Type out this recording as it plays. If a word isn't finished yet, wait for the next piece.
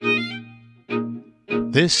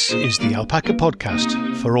This is the Alpaca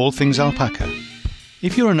Podcast for all things alpaca.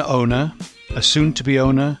 If you're an owner, a soon-to-be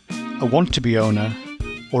owner, a want-to-be owner,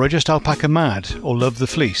 or are just alpaca mad or love the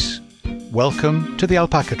fleece, welcome to the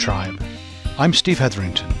Alpaca Tribe. I'm Steve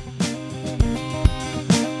Hetherington.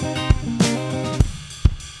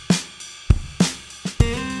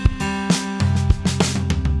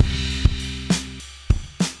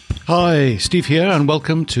 Hi, Steve here, and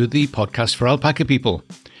welcome to the podcast for alpaca people.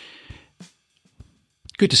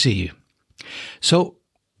 Good to see you. So,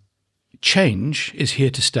 change is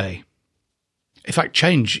here to stay. In fact,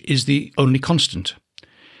 change is the only constant.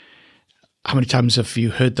 How many times have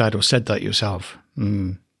you heard that or said that yourself?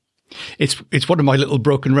 It's one of my little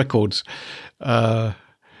broken records. I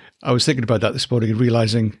was thinking about that this morning and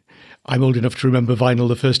realising I'm old enough to remember vinyl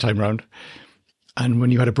the first time round. And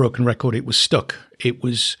when you had a broken record, it was stuck. It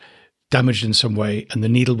was damaged in some way, and the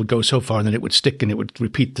needle would go so far and then it would stick and it would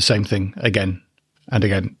repeat the same thing again and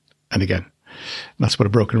again and again. And that's what a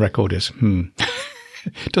broken record is.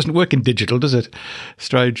 It doesn't work in digital, does it?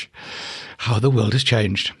 Strange how the world has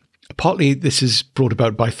changed. Partly this is brought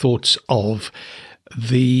about by thoughts of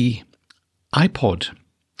the iPod.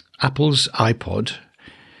 Apple's iPod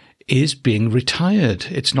is being retired.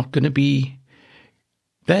 It's not going to be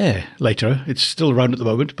there later. It's still around at the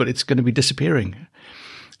moment, but it's going to be disappearing.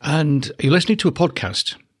 And you're listening to a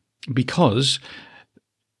podcast because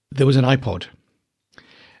there was an iPod.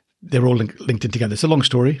 They're all linked in together. It's a long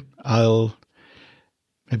story. I'll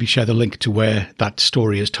maybe share the link to where that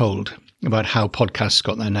story is told about how podcasts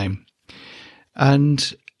got their name.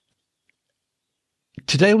 And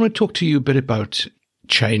today I want to talk to you a bit about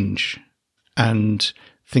change and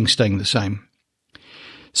things staying the same.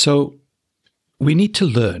 So we need to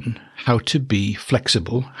learn how to be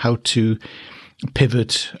flexible, how to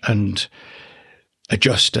pivot and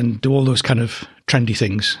adjust and do all those kind of trendy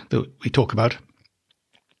things that we talk about.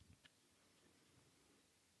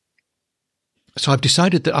 So I've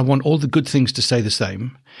decided that I want all the good things to stay the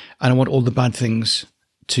same, and I want all the bad things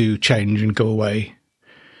to change and go away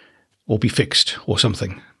or be fixed or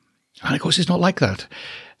something. And of course, it's not like that.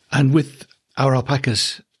 And with our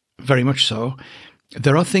alpacas, very much so,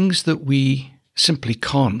 there are things that we simply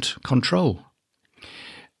can't control.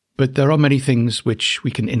 But there are many things which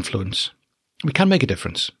we can influence. We can make a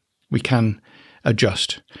difference. We can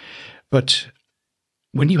adjust. But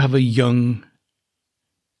when you have a young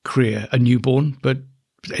cria, a newborn, but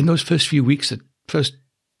in those first few weeks, the first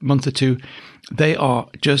month or two, they are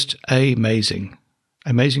just amazing.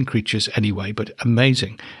 Amazing creatures anyway, but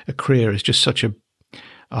amazing. A cria is just such a...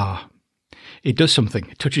 it does something.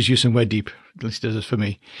 It touches you somewhere deep. At least it does for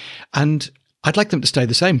me. And I'd like them to stay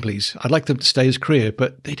the same, please. I'd like them to stay as cria,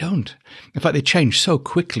 but they don't. In fact, they change so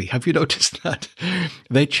quickly. Have you noticed that?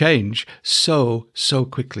 They change so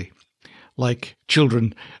quickly. Like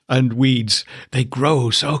children and weeds, they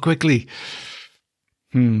grow so quickly.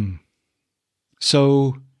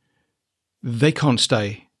 So they can't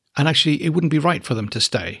stay. And actually, it wouldn't be right for them to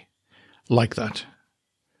stay like that.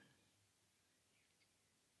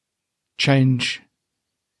 Change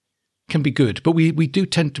can be good, but we do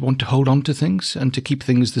tend to want to hold on to things and to keep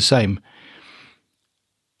things the same.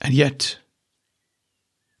 And yet,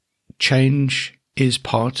 change is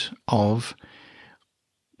part of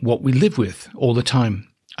what we live with all the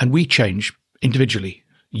time. And we change individually.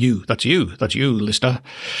 That's you, listener.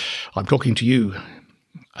 I'm talking to you.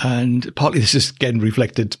 And partly this is again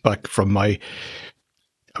reflected back from I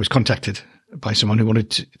was contacted by someone who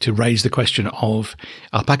wanted to raise the question of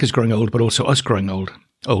alpacas growing old, but also us growing old.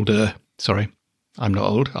 Older, sorry. I'm not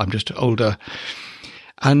old, I'm just older.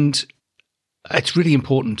 And it's really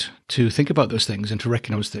important to think about those things and to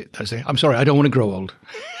recognize that. I'm sorry, I don't want to grow old.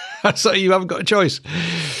 So you haven't got a choice.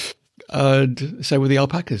 And same with the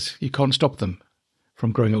alpacas. You can't stop them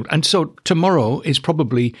from growing old. And so tomorrow is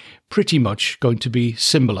probably pretty much going to be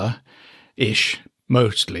similar-ish,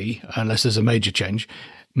 mostly, unless there's a major change.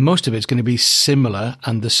 Most of it's going to be similar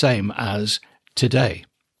and the same as today.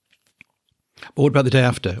 But what about the day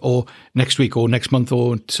after, or next week, or next month,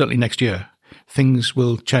 or certainly next year? Things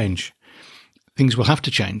will change. Things will have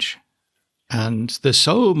to change. And there's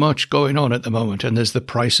so much going on at the moment. And there's the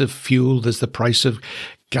price of fuel, there's the price of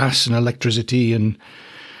gas and electricity, and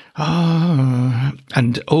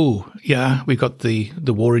we've got the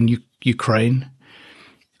war in Ukraine,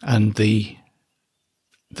 and the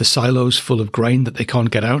silos full of grain that they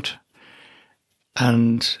can't get out.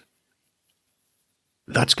 And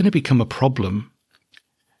that's going to become a problem.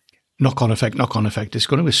 Knock-on effect. It's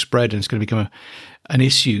going to spread, and it's going to become an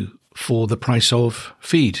issue for the price of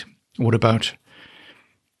feed. What about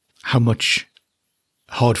how much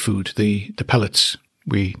hard food, the pellets,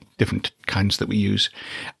 different kinds that we use.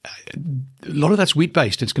 A lot of that's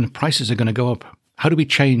wheat-based. Prices are going to go up. How do we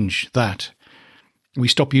change that? We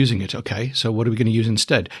stop using it. Okay, so what are we going to use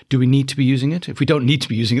instead? Do we need to be using it? If we don't need to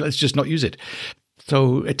be using it, let's just not use it.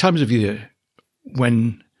 So at times of year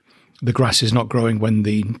when the grass is not growing, when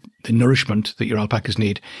the nourishment that your alpacas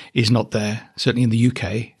need is not there, certainly in the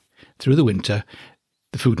UK, through the winter,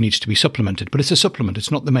 the food needs to be supplemented. But it's a supplement.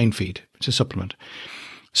 It's not the main feed. It's a supplement.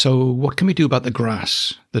 So what can we do about the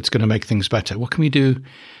grass that's going to make things better? What can we do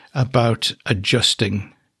about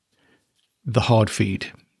adjusting the hard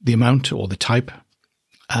feed, the amount or the type?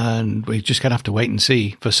 And we're just going to have to wait and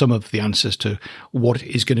see for some of the answers to what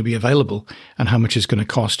is going to be available and how much it's going to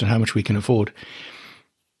cost and how much we can afford.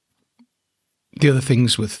 The other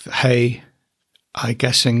things with hay, I'm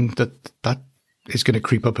guessing that is going to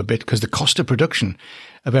creep up a bit because the cost of production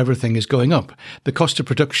of everything is going up. The cost of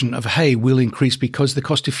production of hay will increase because the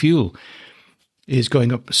cost of fuel is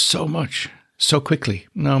going up so much, so quickly.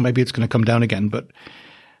 Now, maybe it's going to come down again, but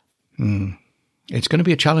it's going to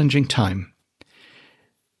be a challenging time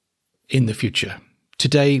in the future.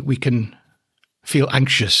 Today, we can feel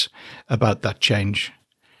anxious about that change,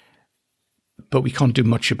 but we can't do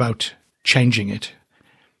much about changing it,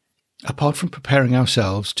 apart from preparing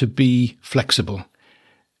ourselves to be flexible,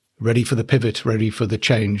 ready for the pivot, ready for the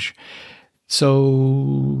change.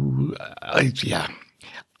 So,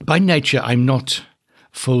 by nature, I'm not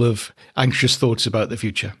full of anxious thoughts about the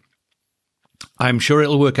future. I'm sure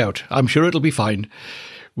it'll work out. I'm sure it'll be fine.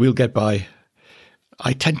 We'll get by.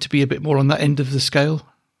 I tend to be a bit more on that end of the scale,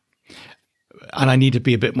 and I need to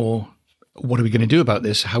be a bit more, what are we going to do about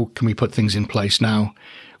this? How can we put things in place now,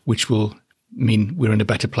 which will mean we're in a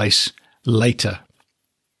better place later?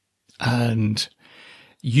 And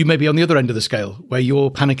you may be on the other end of the scale, where you're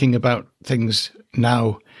panicking about things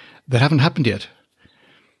now that haven't happened yet.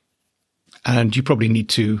 And you probably need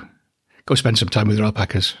to go spend some time with your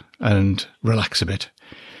alpacas and relax a bit.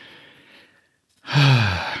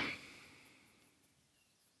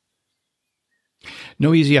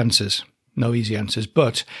 No easy answers,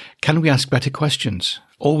 but can we ask better questions?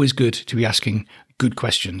 Always good to be asking good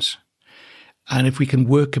questions. And if we can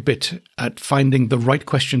work a bit at finding the right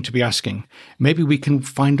question to be asking, maybe we can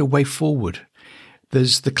find a way forward.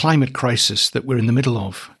 There's the climate crisis that we're in the middle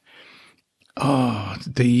of.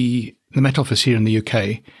 The Met Office here in the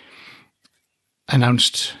UK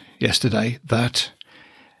announced yesterday that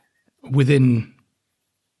within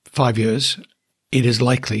 5 years, it is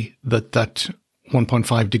likely that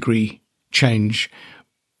 1.5 degree change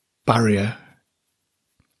barrier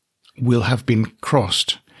will have been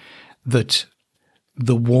crossed, that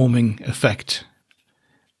the warming effect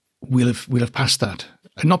will have passed that.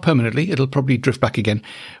 And not permanently, it'll probably drift back again,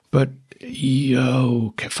 but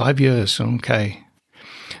 5 years, okay.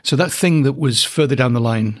 So that thing that was further down the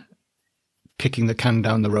line, kicking the can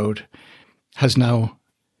down the road, has now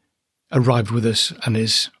arrived with us and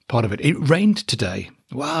is part of it. It rained today.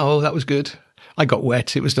 Wow, that was good. I got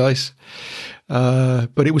wet. It was nice.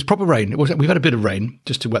 But it was proper rain. We've had a bit of rain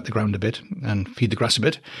just to wet the ground a bit and feed the grass a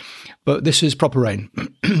bit. But this is proper rain.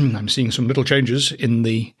 I'm seeing some little changes in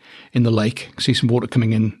the lake. I see some water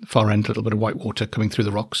coming in far end, a little bit of white water coming through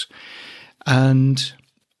the rocks. And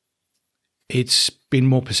it's been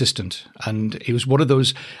more persistent. And it was one of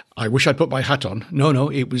those, I wish I'd put my hat on. No,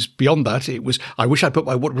 it was beyond that. It was, I wish I'd put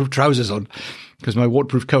my waterproof trousers on, because my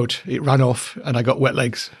waterproof coat, it ran off and I got wet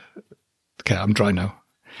legs. Okay, I'm dry now.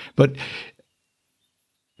 But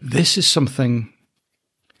this is something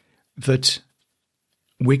that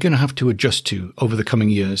we're going to have to adjust to over the coming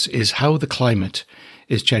years, is how the climate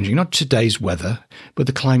is changing. Not today's weather, but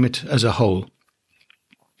the climate as a whole.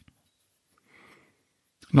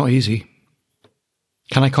 Not easy.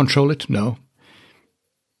 Can I control it? No.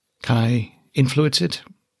 Can I influence it?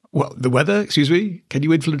 Well, the weather, excuse me? Can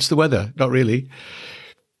you influence the weather? Not really.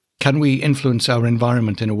 Can we influence our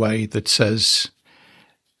environment in a way that says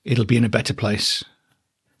it'll be in a better place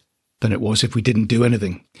than it was if we didn't do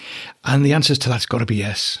anything? And the answer to that's got to be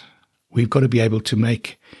yes. We've got to be able to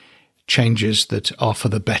make changes that are for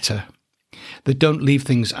the better, that don't leave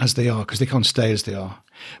things as they are, because they can't stay as they are,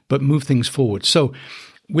 but move things forward. So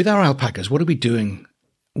with our alpacas, what are we doing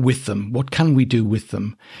with them? What can we do with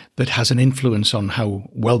them that has an influence on how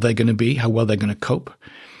well they're going to be, how well they're going to cope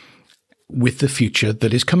with the future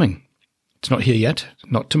that is coming? It's not here yet,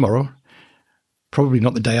 not tomorrow, probably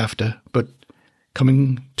not the day after, but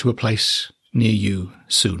coming to a place near you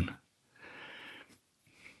soon.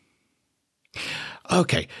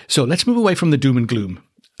 Okay, so let's move away from the doom and gloom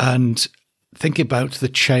and think about the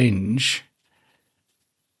change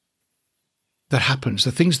that happens,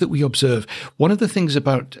 the things that we observe. One of the things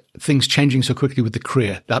about things changing so quickly with the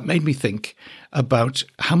career, that made me think about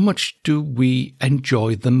how much do we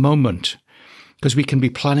enjoy the moment? Because we can be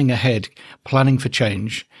planning ahead, planning for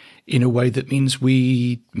change in a way that means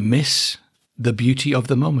we miss the beauty of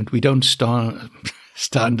the moment. We don't stand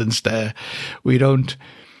and stare. We don't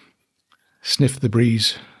sniff the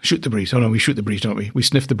breeze, shoot the breeze. Oh no, we shoot the breeze, don't we? We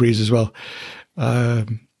sniff the breeze as well.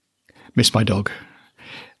 Miss my dog.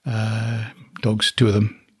 Dogs, two of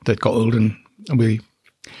them that got old and we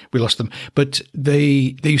lost them. But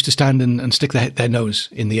they used to stand and stick their nose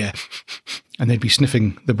in the air and they'd be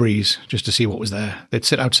sniffing the breeze just to see what was there. They'd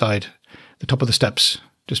sit outside the top of the steps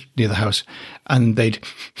just near the house and they'd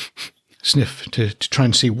sniff to try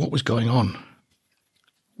and see what was going on.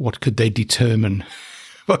 What could they determine?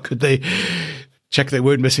 What could they check they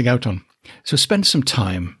weren't missing out on? So spend some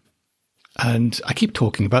time. And I keep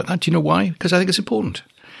talking about that. Do you know why? Because I think it's important.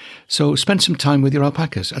 So spend some time with your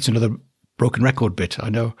alpacas. That's another broken record bit, I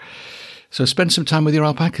know. So spend some time with your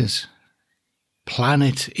alpacas. Plan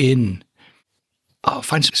it in.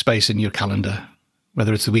 Find some space in your calendar,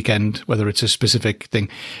 whether it's the weekend, whether it's a specific thing,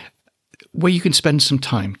 where you can spend some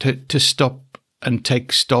time to stop and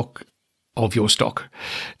take stock of your stock,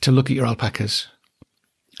 to look at your alpacas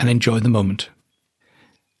and enjoy the moment.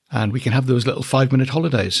 And we can have those little 5-minute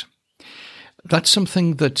holidays. That's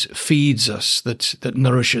something that feeds us, that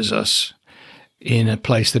nourishes us in a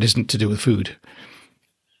place that isn't to do with food.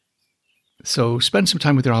 So spend some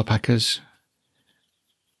time with your alpacas,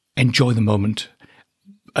 enjoy the moment,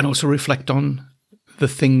 and also reflect on the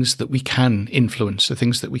things that we can influence, the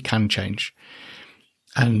things that we can change,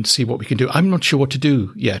 and see what we can do. I'm not sure what to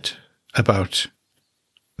do yet about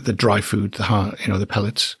the dry food, the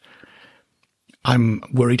pellets. I'm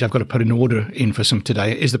worried I've got to put an order in for some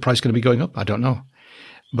today. Is the price going to be going up? I don't know.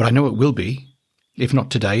 But I know it will be. If not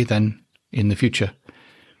today, then in the future.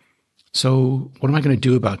 So what am I going to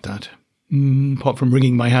do about that? Apart from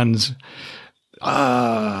wringing my hands.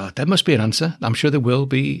 There must be an answer. I'm sure there will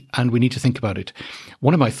be, and we need to think about it.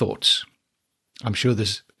 One of my thoughts, I'm sure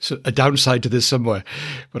there's a downside to this somewhere,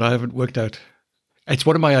 but I haven't worked out. It's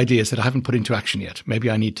one of my ideas that I haven't put into action yet. Maybe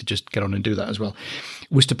I need to just get on and do that as well.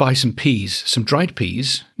 Was to buy some peas, some dried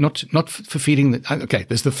peas, not for feeding. Okay,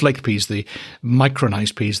 there's the flake peas, the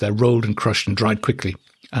micronized peas. They're rolled and crushed and dried quickly,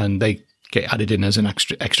 and they get added in as an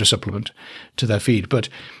extra supplement to their feed. But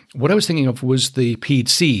what I was thinking of was the peed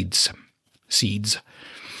seeds,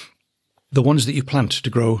 the ones that you plant to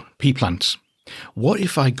grow pea plants. What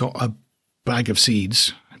if I got a bag of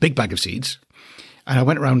seeds, a big bag of seeds, and I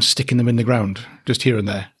went around sticking them in the ground, just here and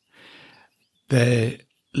there? They're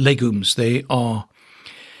legumes. They are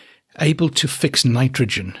able to fix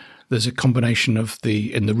nitrogen. There's a combination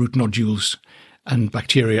in the root nodules and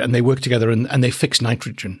bacteria, and they work together and they fix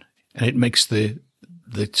nitrogen, and it makes the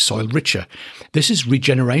soil richer. This is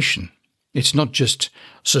regeneration. It's not just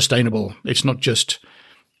sustainable. It's not just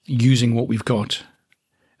using what we've got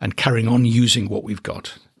and carrying on using what we've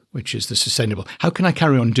got, which is the sustainable. How can I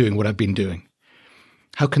carry on doing what I've been doing?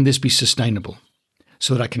 How can this be sustainable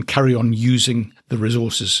so that I can carry on using the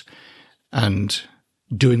resources and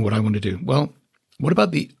doing what I want to do? Well, what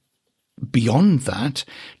about beyond that,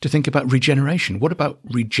 to think about regeneration? What about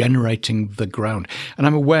regenerating the ground? And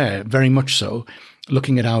I'm aware, very much so,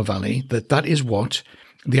 looking at our valley, that is what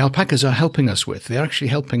the alpacas are helping us with. They're actually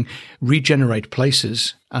helping regenerate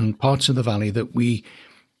places and parts of the valley that we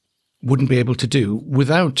wouldn't be able to do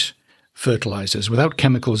without fertilizers, without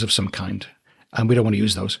chemicals of some kind. And we don't want to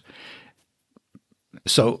use those.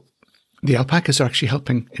 So the alpacas are actually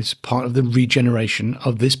helping as part of the regeneration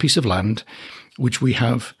of this piece of land, which we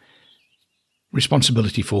have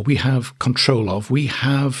responsibility for, we have control of, we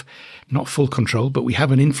have not full control, but we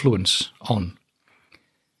have an influence on.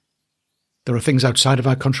 There are things outside of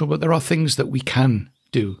our control, but there are things that we can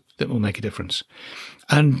do that will make a difference.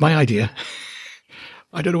 And my idea,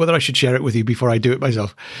 I don't know whether I should share it with you before I do it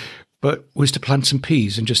myself, but was to plant some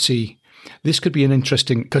peas and just see. This could be an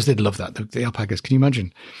interesting, because they'd love that, the alpacas. Can you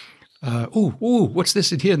imagine? What's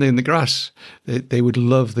this in here in the grass? They would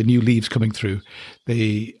love the new leaves coming through.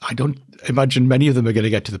 I don't imagine many of them are going to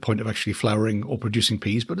get to the point of actually flowering or producing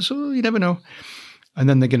peas, but you never know. And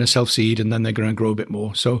then they're going to self-seed, and then they're going to grow a bit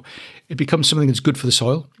more. So it becomes something that's good for the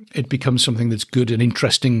soil. It becomes something that's good and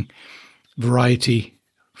interesting variety,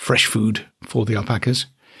 fresh food for the alpacas.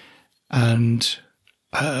 And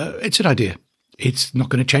it's an idea. It's not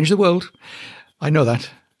going to change the world. I know that.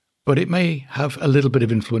 But it may have a little bit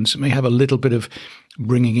of influence. It may have a little bit of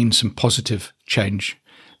bringing in some positive change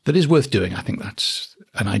that is worth doing. I think that's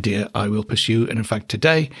an idea I will pursue. And in fact,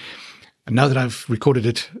 today, and now that I've recorded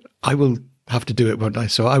it, I will have to do it, won't I?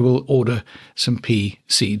 So I will order some pea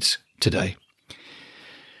seeds today,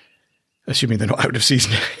 assuming they're not out of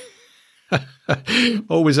season.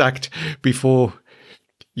 Always act before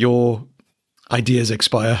your ideas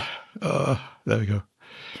expire. There we go.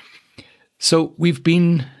 So we've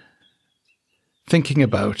been thinking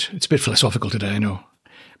about, it's a bit philosophical today, I know.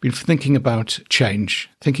 Been thinking about change,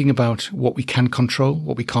 thinking about what we can control,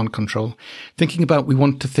 what we can't control, thinking about we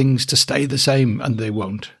want things to stay the same and they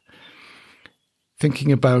won't.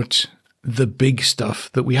 Thinking about the big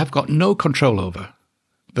stuff that we have got no control over.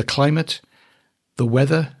 The climate, the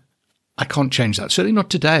weather, I can't change that. Certainly not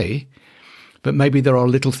today, but maybe there are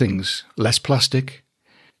little things. Less plastic.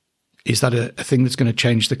 Is that a thing that's going to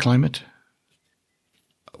change the climate?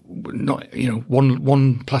 Not,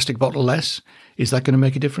 one plastic bottle less. Is that going to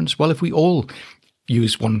make a difference? Well, if we all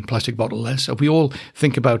use one plastic bottle less, if we all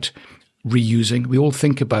think about reusing, we all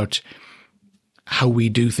think about how we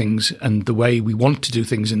do things and the way we want to do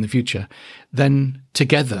things in the future, then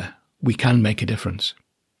together we can make a difference.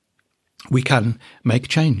 We can make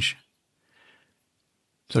change.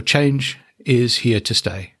 So change is here to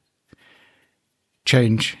stay.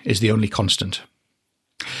 Change is the only constant.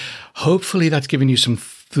 Hopefully that's given you some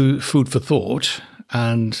food for thought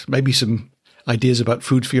and maybe some ideas about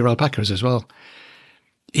food for your alpacas as well.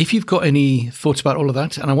 If you've got any thoughts about all of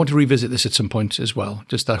that, and I want to revisit this at some point as well,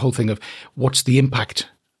 just that whole thing of what's the impact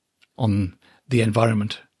on the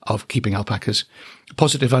environment of keeping alpacas,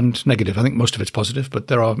 positive and negative. I think most of it's positive, but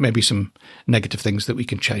there are maybe some negative things that we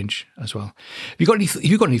can change as well. If you've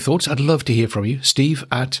got any thoughts, I'd love to hear from you.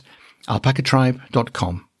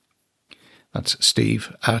 Steve@alpacatribe.com. That's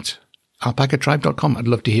Steve@alpacatribe.com. I'd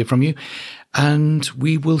love to hear from you. And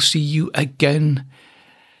we will see you again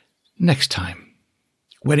next time,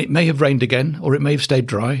 when it may have rained again, or it may have stayed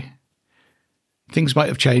dry. Things might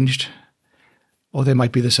have changed, or they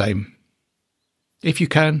might be the same. If you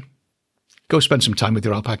can, go spend some time with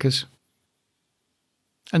your alpacas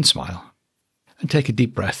and smile and take a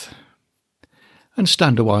deep breath and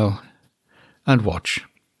stand a while and watch.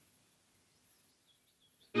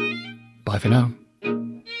 Bye for now.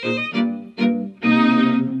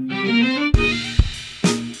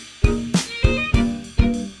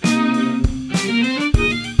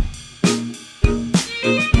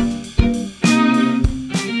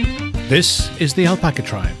 This is the Alpaca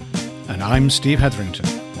Tribe, and I'm Steve Hetherington.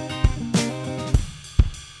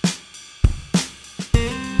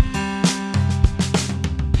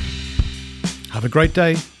 Have a great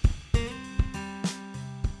day.